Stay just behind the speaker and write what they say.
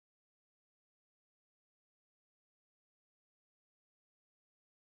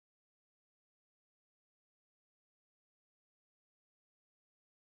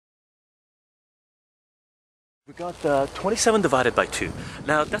We got 27 divided by 2.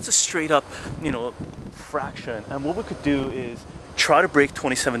 Now that's a straight up, fraction. And what we could do is try to break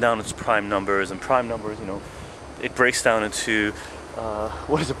 27 down into prime numbers. And prime numbers, it breaks down into,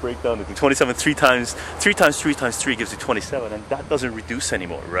 what does it break down into? 27, 3 times 3 times 3 gives you 27. And that doesn't reduce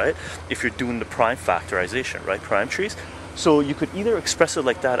anymore, right? If you're doing the prime factorization, right? Prime trees. So you could either express it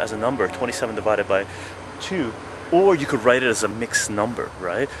like that as a number, 27 divided by 2, or you could write it as a mixed number,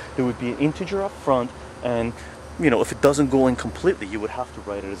 right? There would be an integer up front, and if it doesn't go in completely, you would have to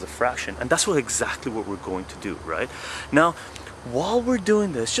write it as a fraction. And that's exactly what we're going to do, right? Now, while we're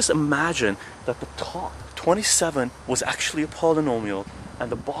doing this, just imagine that the top, 27, was actually a polynomial,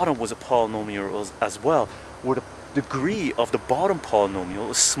 and the bottom was a polynomial as well, where the degree of the bottom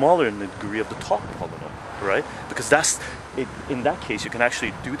polynomial is smaller than the degree of the top polynomial, right? Because in that case, you can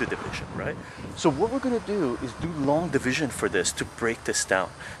actually do the division, right? So what we're going to do is do long division for this to break this down,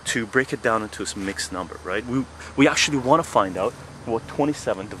 to break it down into a mixed number, right? We actually want to find out what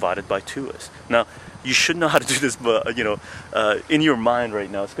 27 divided by 2 is. Now, you should know how to do this, but in your mind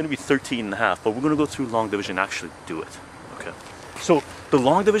right now, it's going to be 13 and a half, but we're going to go through long division and actually do it, okay? So the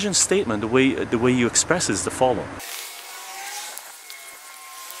long division statement, the way you express it is the following.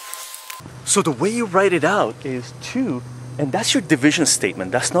 So the way you write it out is 2, and that's your division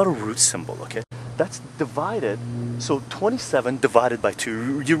statement. That's not a root symbol, okay? That's divided, so 27 divided by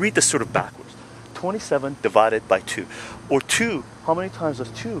 2. You read this sort of backwards. 27 divided by 2. Or 2, how many times does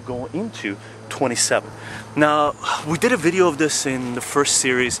 2 go into 27? Now, we did a video of this in the first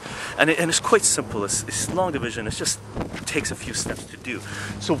series, and it's quite simple. It's long division. It just takes a few steps to do.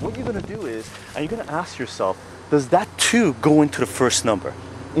 So what you're going to do is, and you're going to ask yourself, does that 2 go into the first number?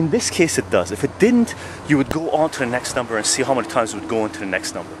 In this case, it does. If it didn't, you would go on to the next number and see how many times it would go into the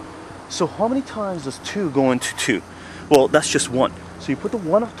next number. So how many times does 2 go into 2? Well, that's just 1. So you put the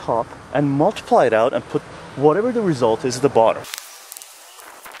 1 up top and multiply it out and put whatever the result is at the bottom.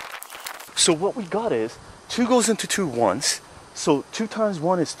 So what we got is 2 goes into 2 once. So 2 times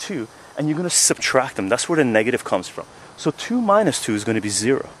 1 is 2, and you're going to subtract them. That's where the negative comes from. So 2 minus 2 is going to be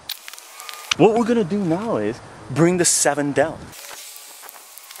 0. What we're going to do now is bring the 7 down.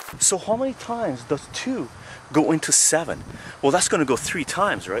 So how many times does 2 go into 7? Well, that's going to go 3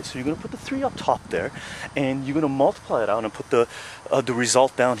 times, right? So you're going to put the 3 up top there, and you're going to multiply it out and put the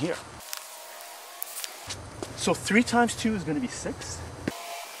result down here. So 3 times 2 is going to be 6.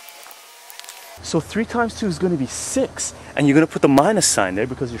 So 3 times 2 is going to be 6, and you're going to put the minus sign there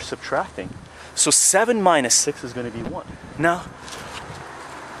because you're subtracting. So 7 minus 6 is going to be 1. Now,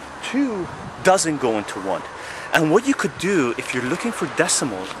 2 doesn't go into 1. And what you could do, if you're looking for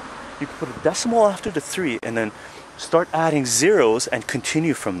decimals, you could put a decimal after the 3 and then start adding zeros and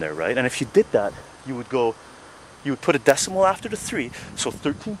continue from there, right? And if you did that, you would put a decimal after the 3, so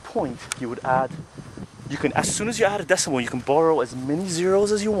 13 points, as soon as you add a decimal, you can borrow as many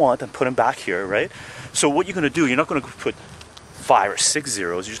zeros as you want and put them back here, right? So what you're going to do, you're not going to put 5 or 6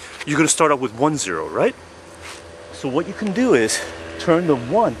 zeros, you're going to start out with 1 0, right? So what you can do is turn the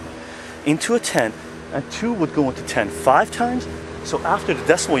 1 into a 10, and 2 would go into 10 5 times. So after the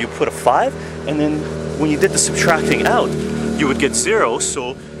decimal, you put a 5, and then when you did the subtracting out, you would get 0.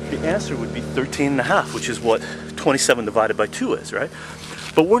 So the answer would be 13 and a half, which is what 27 divided by 2 is, right?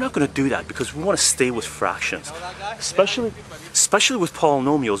 But we're not going to do that because we want to stay with fractions. Especially with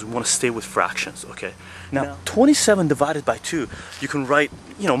polynomials, we want to stay with fractions, okay? Now, 27 divided by 2, you can write,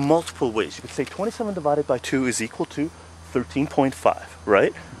 multiple ways. You could say 27 divided by 2 is equal to 13.5,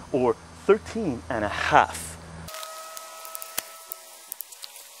 right? Or 13 and a half.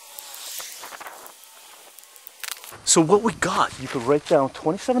 So what we got, you could write down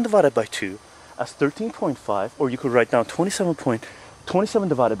 27 divided by 2 as 13.5, or you could write down 27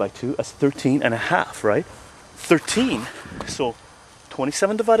 divided by 2 as 13 and a half, right? 13, so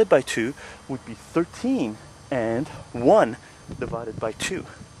 27 divided by 2 would be 13 and 1 divided by 2,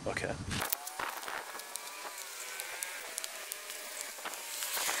 okay?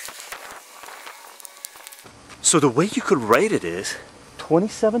 So the way you could write it is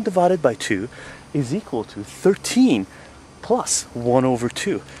 27 divided by 2 is equal to 13 plus 1 over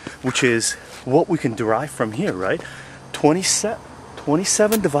 2, which is what we can derive from here, right?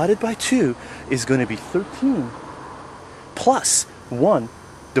 27 divided by 2 is going to be 13 plus 1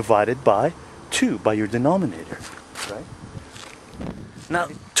 divided by 2 by your denominator, right? Now,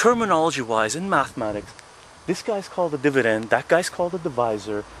 terminology-wise in mathematics, this guy's called the dividend, that guy's called the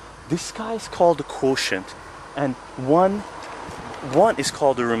divisor, this guy's called the quotient, and 1 is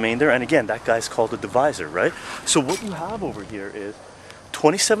called the remainder, and again, that guy's called the divisor, right? So what you have over here is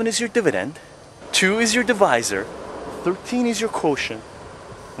 27 is your dividend, 2 is your divisor, 13 is your quotient,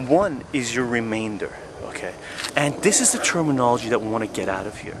 1 is your remainder, okay? And this is the terminology that we want to get out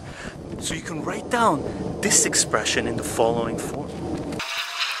of here. So you can write down this expression in the following form.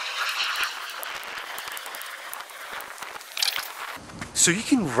 So you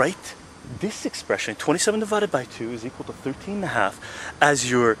can write this expression, 27 divided by 2 is equal to 13.5, as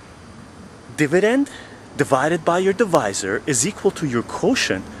your dividend divided by your divisor is equal to your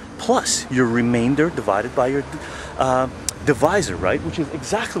quotient plus your remainder divided by your divisor, right? Which is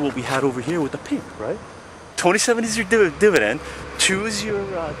exactly what we had over here with the pink, right? 27 is your dividend, 2 is your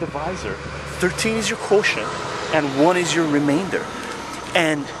divisor, 13 is your quotient, and 1 is your remainder.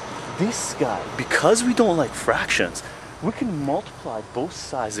 And this guy, because we don't like fractions, we can multiply both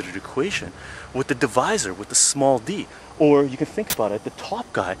sides of the equation with the divisor, with the small d. Or you can think about it, the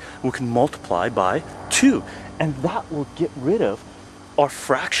top guy, we can multiply by 2. And that will get rid of our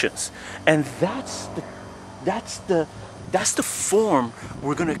fractions. And that's the form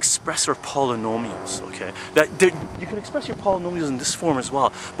we're going to express our polynomials, okay? You can express your polynomials in this form as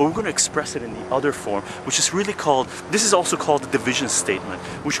well, but we're going to express it in the other form, which is really called, this is also called the division statement,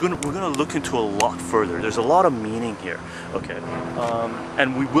 which we're going to look into a lot further. There's a lot of meaning here, okay?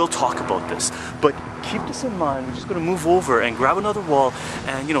 And we will talk about this, but keep this in mind. We're just going to move over and grab another wall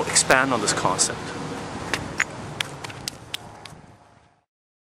and, you know, expand on this concept.